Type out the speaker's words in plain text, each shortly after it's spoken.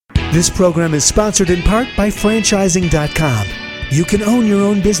This program is sponsored in part by franchising.com. You can own your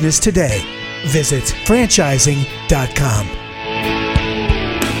own business today. Visit franchising.com.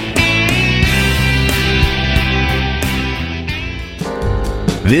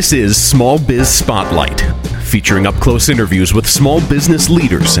 This is Small Biz Spotlight, featuring up-close interviews with small business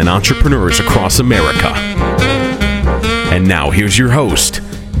leaders and entrepreneurs across America. And now here's your host,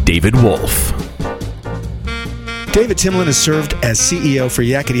 David Wolf. David Timlin has served as CEO for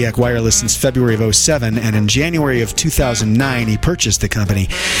Yakety Wireless since February of 2007, and in January of 2009, he purchased the company.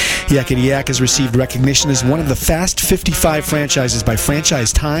 Yakety has received recognition as one of the Fast 55 franchises by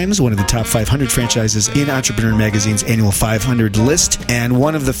Franchise Times, one of the top 500 franchises in Entrepreneur Magazine's annual 500 list, and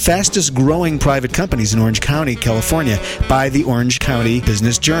one of the fastest growing private companies in Orange County, California, by the Orange County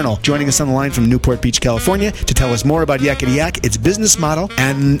Business Journal. Joining us on the line from Newport Beach, California, to tell us more about Yakety, its business model,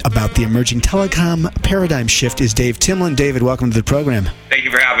 and about the emerging telecom paradigm shift is Dave Timlin. David, welcome to the program. Thank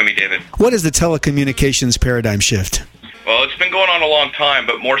you for having me, David. What is the telecommunications paradigm shift? Well, it's been going on a long time,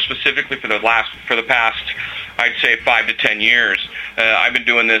 but more specifically for the past, I'd say 5 to 10 years. I've been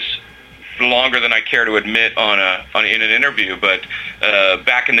doing this longer than I care to admit in an interview. But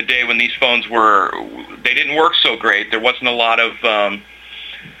back in the day when these phones they didn't work so great. There wasn't a lot of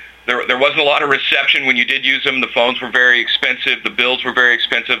There wasn't a lot of reception when you did use them. The phones were very expensive. The bills were very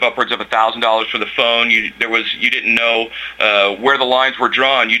expensive, upwards of $1,000 for the phone. You didn't know where the lines were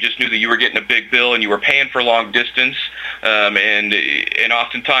drawn. You just knew that you were getting a big bill and you were paying for long distance. And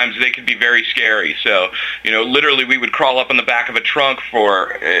oftentimes they could be very scary. So, literally we would crawl up in the back of a trunk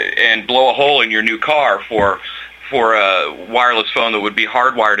and blow a hole in your new car for a wireless phone that would be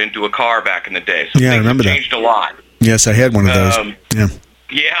hardwired into a car back in the day. So yeah, I remember that. Changed a lot. Yes, I had one of those.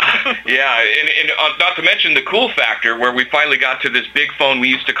 Yeah, and not to mention the cool factor where we finally got to this big phone we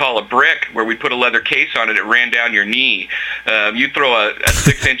used to call a brick, where we put a leather case on it. It ran down your knee. You throw a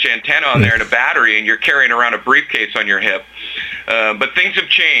 6-inch antenna on there and a battery, and you're carrying around a briefcase on your hip. But things have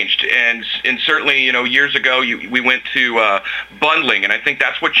changed, and certainly, years ago we went to bundling, and I think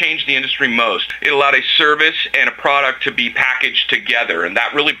that's what changed the industry most. It allowed a service and a product to be packaged together, and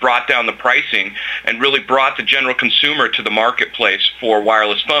that really brought down the pricing and really brought the general consumer to the marketplace for wireless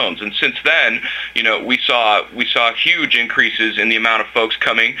phones. And since then, we saw huge increases in the amount of folks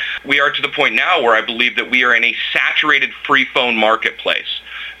coming. We are to the point now where I believe that we are in a saturated free phone marketplace.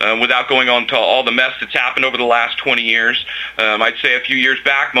 Without going on to all the mess that's happened over the last 20 years, I'd say a few years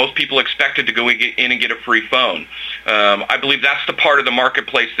back, most people expected to go in and get a free phone. I believe that's the part of the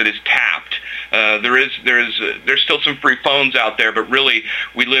marketplace that is tapped. There's still some free phones out there, but really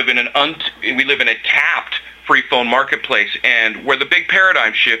we live in a tapped free phone marketplace, and where the big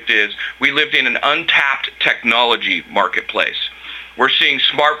paradigm shift is, we lived in an untapped technology marketplace. We're seeing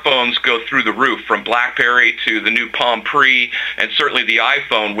smartphones go through the roof, from BlackBerry to the new Palm Pre, and certainly the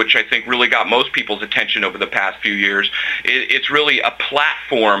iPhone, which I think really got most people's attention over the past few years. It's really a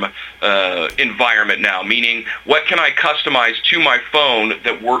platform environment now, meaning what can I customize to my phone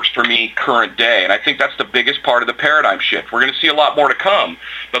that works for me current day? And I think that's the biggest part of the paradigm shift. We're going to see a lot more to come,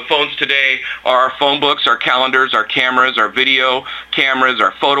 but phones today are our phone books, our calendars, our cameras, our video cameras,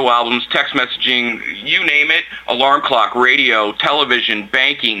 our photo albums, text messaging, you name it, alarm clock, radio, television,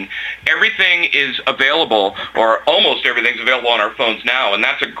 banking. Everything is available, or almost everything's available on our phones now, and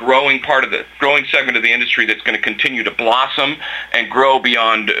that's a growing segment of the industry that's going to continue to blossom and grow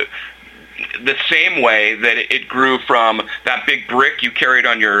beyond the same way that it grew from that big brick you carried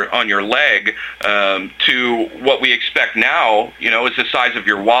on your leg to what we expect now, is the size of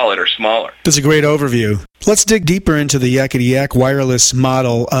your wallet or smaller. That's a great overview. Let's dig deeper into the Yakety wireless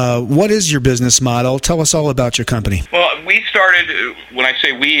model. What is your business model? Tell us all about your company. Well, we started, when I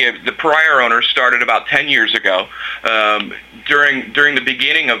say we, the prior owners started about 10 years ago, during the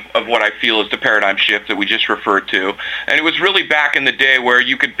beginning of what I feel is the paradigm shift that we just referred to. And it was really back in the day where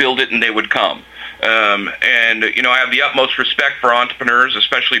you could build it and they would come. I have the utmost respect for entrepreneurs,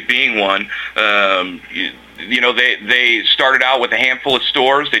 especially being one. They started out with a handful of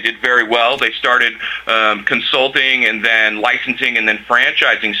stores. They did very well. They started consulting and then licensing and then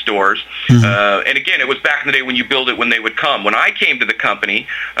franchising stores. Mm-hmm. And again, it was back in the day when you build it when they would come. When I came to the company,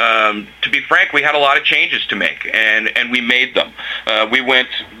 to be frank, we had a lot of changes to make, and we made them.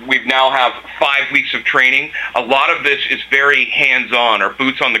 We now have 5 weeks of training. A lot of this is very hands-on, or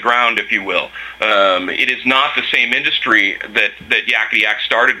boots on the ground, if you will. It is not the same industry that Yakety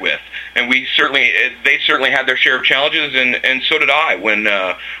started with, and they certainly had their share of challenges, and so did I when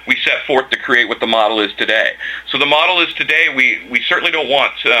we set forth to create what the model is today. So the model is today, we certainly don't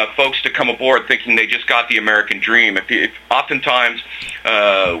want folks to come aboard thinking they just got the American dream. If oftentimes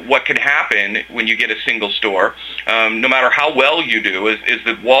what can happen when you get a single store, no matter how well you do, is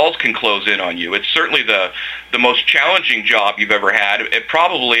that wall walls can close in on you. It's certainly the most challenging job you've ever had. It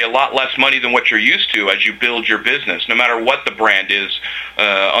probably a lot less money than what you're used to as you build your business, no matter what the brand is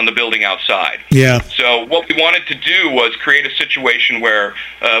on the building outside. Yeah. So what we wanted to do was create a situation where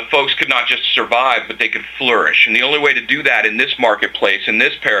folks could not just survive, but they could flourish. And the only way to do that in this marketplace, in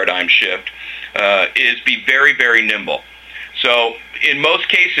this paradigm shift, is be very, very nimble. So in most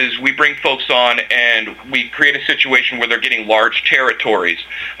cases, we bring folks on and we create a situation where they're getting large territories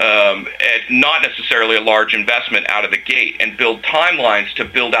at not necessarily a large investment out of the gate, and build timelines to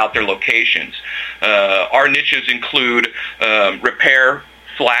build out their locations. Our niches include repair,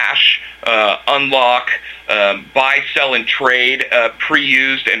 flash, unlock, buy, sell, and trade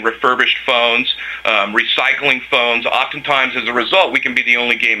pre-used and refurbished phones, recycling phones. Oftentimes, as a result, we can be the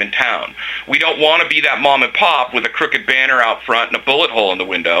only game in town. We don't want to be that mom and pop with a crooked banner out front and a bullet hole in the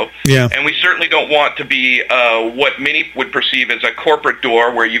window. Yeah. And we certainly don't want to be what many would perceive as a corporate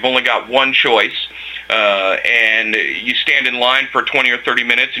door where you've only got one choice. And you stand in line for 20 or 30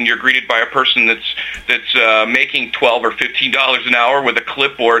 minutes, and you're greeted by a person that's making $12 or $15 an hour with a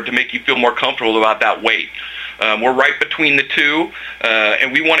clipboard to make you feel more comfortable about that wait. We're right between the two,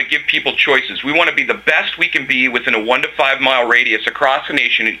 and we want to give people choices. We want to be the best we can be within a 1 to 5 mile radius across the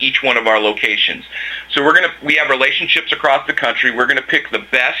nation in each one of our locations. So we have relationships across the country. We're going to pick the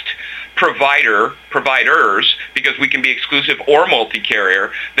best providers, because we can be exclusive or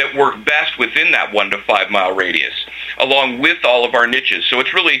multi-carrier, that work best within that 1 to 5 mile radius, along with all of our niches. So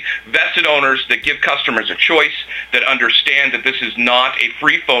it's really vested owners that give customers a choice, that understand that this is not a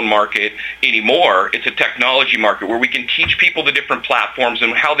free phone market anymore. It's a technology market where we can teach people the different platforms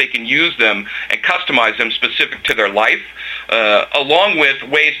and how they can use them and customize them specific to their life, along with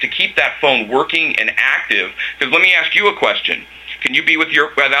ways to keep that phone working and active. Because let me ask you a question. Can you be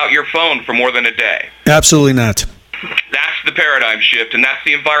without your phone for more than a day? Absolutely not. That's the paradigm shift, and that's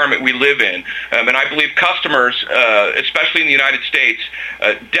the environment we live in. And I believe customers, especially in the United States,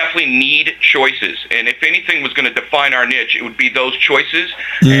 definitely need choices. And if anything was going to define our niche, it would be those choices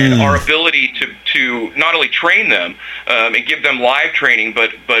and our ability to not only train them and give them live training,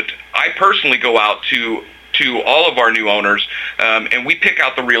 but I personally go out to all of our new owners, and we pick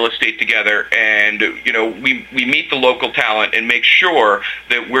out the real estate together, and we meet the local talent and make sure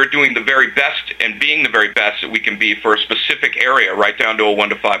that we're doing the very best and being the very best that we can be for a specific area, right down to a 1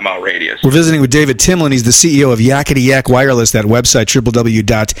 to 5 mile radius. We're visiting with David Timlin. He's the CEO of Yakety Yak Wireless, that website,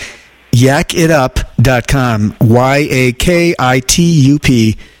 www.yakitup.com,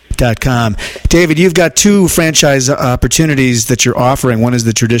 YAKITUP.com. David, you've got 2 franchise opportunities that you're offering. One is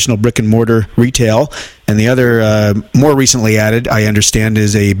the traditional brick and mortar retail, and the other, more recently added, I understand,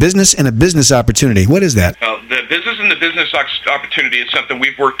 is a business and a business opportunity. What is that? The business and the business opportunity is something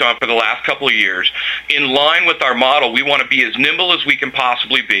we've worked on for the last couple of years. In line with our model, we want to be as nimble as we can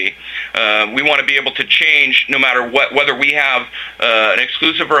possibly be. We want to be able to change no matter what, whether we have an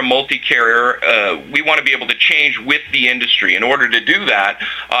exclusive or a multi-carrier. We want to be able to change with the industry. In order to do that,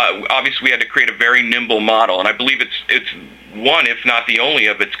 obviously we had to create a very nimble model, and I believe it's one, if not the only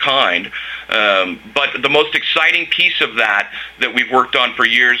of its kind. But the most exciting piece of that we've worked on for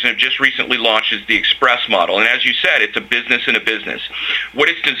years and have just recently launched is the Express model. And as you said, it's a business in a business. What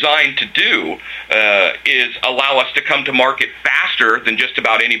it's designed to do is allow us to come to market faster than just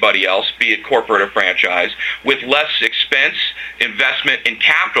about anybody else, be it corporate or franchise, with less expense, investment, and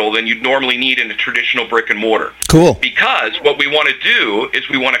capital than you'd normally need in a traditional brick and mortar. Cool. Because what we want to do is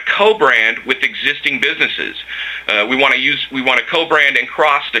we want to co-brand with existing businesses. We want to co-brand and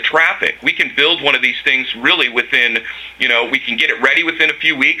cross the traffic. We can build one of these things really within, we can get it ready within a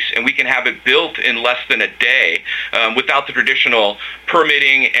few weeks, and we can have it built in less than a day without the traditional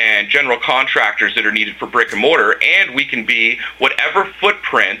permitting and general contractors that are needed for brick and mortar, and we can be whatever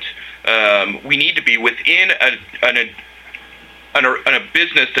footprint we need to be within a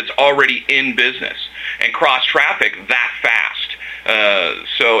business that's already in business and cross traffic that fast.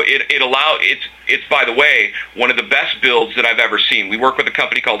 So it's by the way, one of the best builds that I've ever seen. We work with a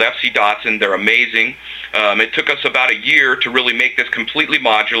company called FC Dotson. They're amazing. It took us about a year to really make this completely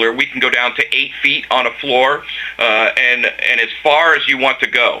modular. We can go down to 8 feet on a floor, and as far as you want to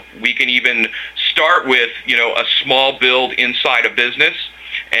go. We can even start with, a small build inside a business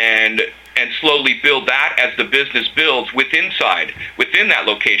and slowly build that as the business builds within that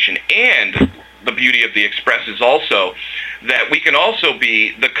location. And the beauty of the Express is also that we can also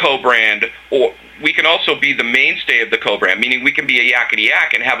be the co-brand, or we can also be the mainstay of the co-brand, meaning we can be a Yakety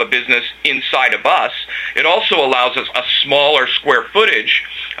Yak and have a business inside of us. It also allows us a smaller square footage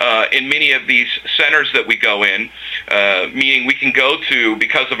in many of these centers that we go in, meaning we can go to,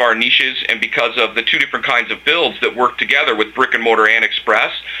 because of our niches and because of the two different kinds of builds that work together with brick and mortar and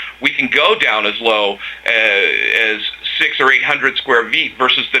express, we can go down as low as 600 or 800 square feet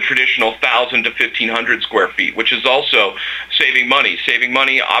versus the traditional 1,000 to 1,500 square feet, which is also saving money. Saving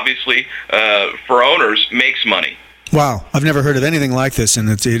money, obviously, for owners makes money. Wow, I've never heard of anything like this, and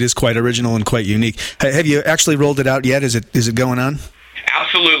it is quite original and quite unique. Have you actually rolled it out yet? Is it going on?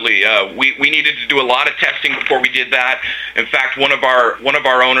 Absolutely. We needed to do a lot of testing before we did that. In fact, one of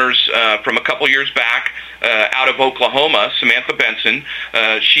our owners from a couple years back out of Oklahoma, Samantha Benson,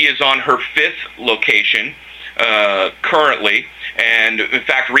 she is on her 5th location currently, and in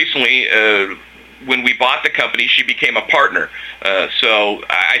fact, recently, when we bought the company, she became a partner. So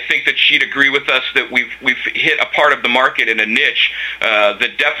I think that she'd agree with us that we've hit a part of the market in a niche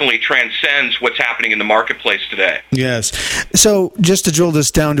that definitely transcends what's happening in the marketplace today. Yes. So just to drill this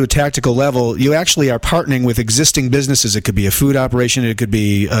down to a tactical level, you actually are partnering with existing businesses. It could be a food operation. It could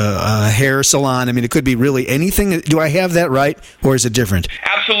be a hair salon. I mean, it could be really anything. Do I have that right, or is it different?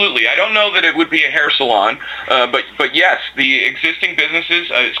 Absolutely. I don't know that it would be a hair salon, but yes, the existing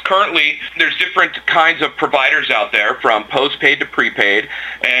businesses, currently there's different kinds of providers out there, from postpaid to prepaid,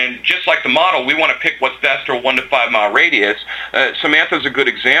 and just like the model, we want to pick what's best for a 1 to 5 mile radius. Samantha's a good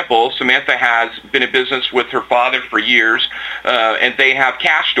example. Samantha has been in business with her father for years, and they have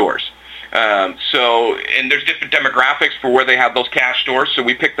cash stores. And there's different demographics for where they have those cash stores, so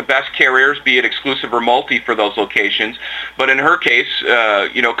we pick the best carriers, be it exclusive or multi, for those locations. But in her case,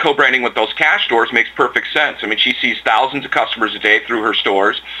 co-branding with those cash stores makes perfect sense. I mean, she sees thousands of customers a day through her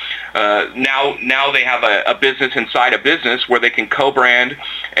stores. Now they have a business inside a business where they can co-brand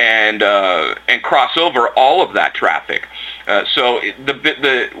and cross over all of that traffic.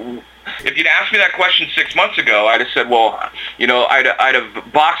 If you'd asked me that question 6 months ago, I'd have said, well, I'd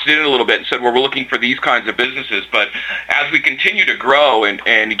have boxed it in a little bit and said, well, we're looking for these kinds of businesses. But as we continue to grow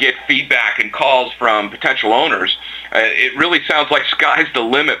and get feedback and calls from potential owners, it really sounds like sky's the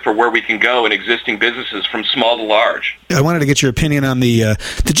limit for where we can go in existing businesses from small to large. I wanted to get your opinion on the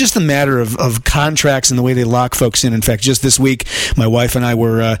matter of contracts and the way they lock folks in. In fact, just this week, my wife and I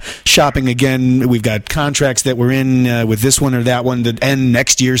were shopping again. We've got contracts that we're in with this one or that one that end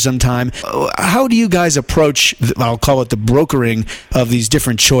next year sometime. How do you guys approach, I'll call it, the brokering of these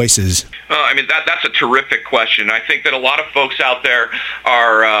different choices? Well, I mean, that's a terrific question. I think that a lot of folks out there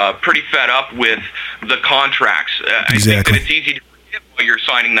are pretty fed up with the contracts. Exactly. I think that it's easy to forget while you're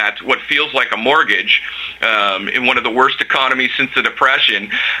signing that, what feels like a mortgage in one of the worst economies since the Depression.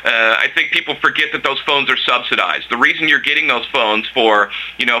 I think people forget that those phones are subsidized. The reason you're getting those phones for,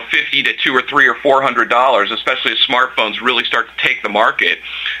 $50 to $200 or $300 or $400, especially as smartphones really start to take the market,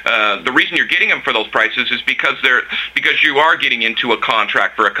 the reason you're getting them for those prices is because you are getting into a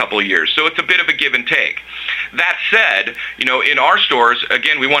contract for a couple of years. So it's a bit of a give and take. That said, in our stores,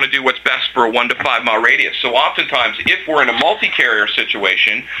 again, we want to do what's best for a 1 to 5 mile radius. So oftentimes, if we're in a multi-carrier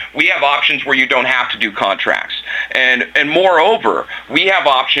situation, we have options where you don't have to do contracts. And moreover, we have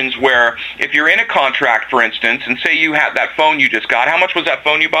options where if you're in a contract, for instance, and say you had that phone you just got, how much was that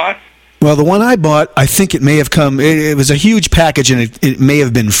phone you bought? Well, the one I bought, I think it may have come, it was a huge package, and it may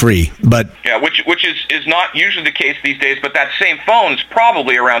have been free, but... Yeah, which is not usually the case these days, but that same phone is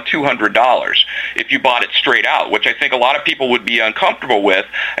probably around $200 if you bought it straight out, which I think a lot of people would be uncomfortable with,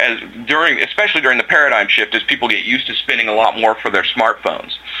 especially during the paradigm shift, as people get used to spending a lot more for their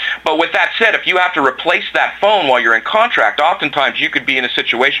smartphones. But with that said, if you have to replace that phone while you're in contract, oftentimes you could be in a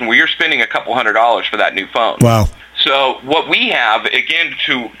situation where you're spending a couple $100 for that new phone. Wow. So what we have, again,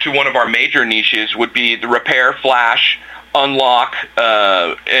 to one of our major niches, would be the repair, flash, unlock,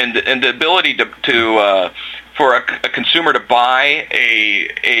 and the ability for a consumer to buy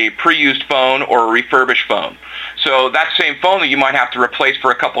a pre-used phone or a refurbished phone. So that same phone that you might have to replace for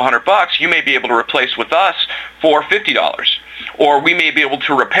a couple $100, you may be able to replace with us for $50. Or we may be able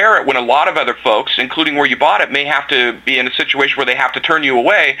to repair it when a lot of other folks, including where you bought it, may have to be in a situation where they have to turn you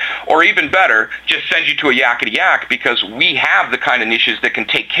away, or even better, just send you to a Yakety Yak, because we have the kind of niches that can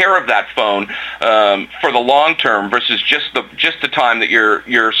take care of that phone for the long term versus just the time that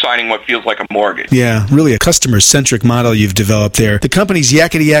you're signing what feels like a mortgage. Yeah, really a customer-centric model you've developed there. The company's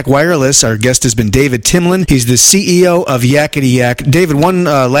Yakety Yak Wireless. Our guest has been David Timlin. He's the CEO of Yakety Yak. David, one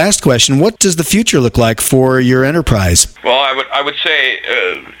last question. What does the future look like for your enterprise? Well, I would say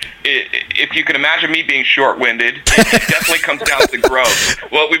if you can imagine me being short-winded, it definitely comes down to growth.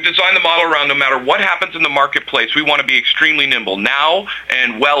 Well, we've designed the model around no matter what happens in the marketplace, we want to be extremely nimble now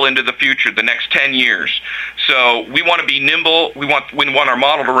and well into the future, the next 10 years. So we want to be nimble. We want our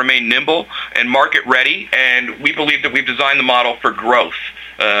model to remain nimble and market ready, and we believe that we've designed the model for growth.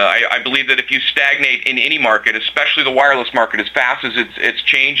 I believe that if you stagnate in any market, especially the wireless market, as fast as it's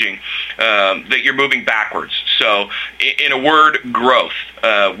changing, that you're moving backwards. So in a word, growth.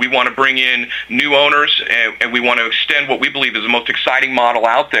 We want to bring in new owners, and we want to extend what we believe is the most exciting model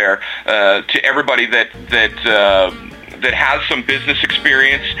out there to everybody that has some business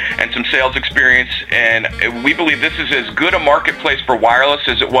experience and some sales experience, and we believe this is as good a marketplace for wireless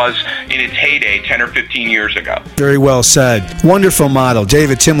as it was in its heyday 10 or 15 years ago. Very well said. Wonderful model.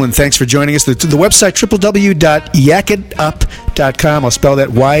 David Timlin, thanks for joining us. The website, www.yaketyup.com. I'll spell that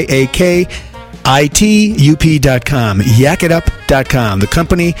YAKITUP.com. Yaketyup.com. The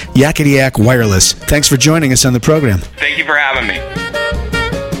company, Yakety Wireless. Thanks for joining us on the program. Thank you for having me.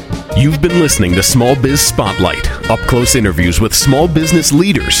 You've been listening to Small Biz Spotlight, up-close interviews with small business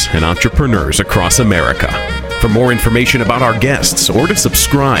leaders and entrepreneurs across America. For more information about our guests or to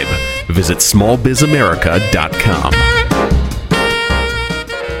subscribe, visit smallbizamerica.com.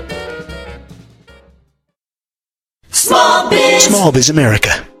 Small Biz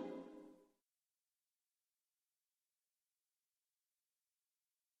America.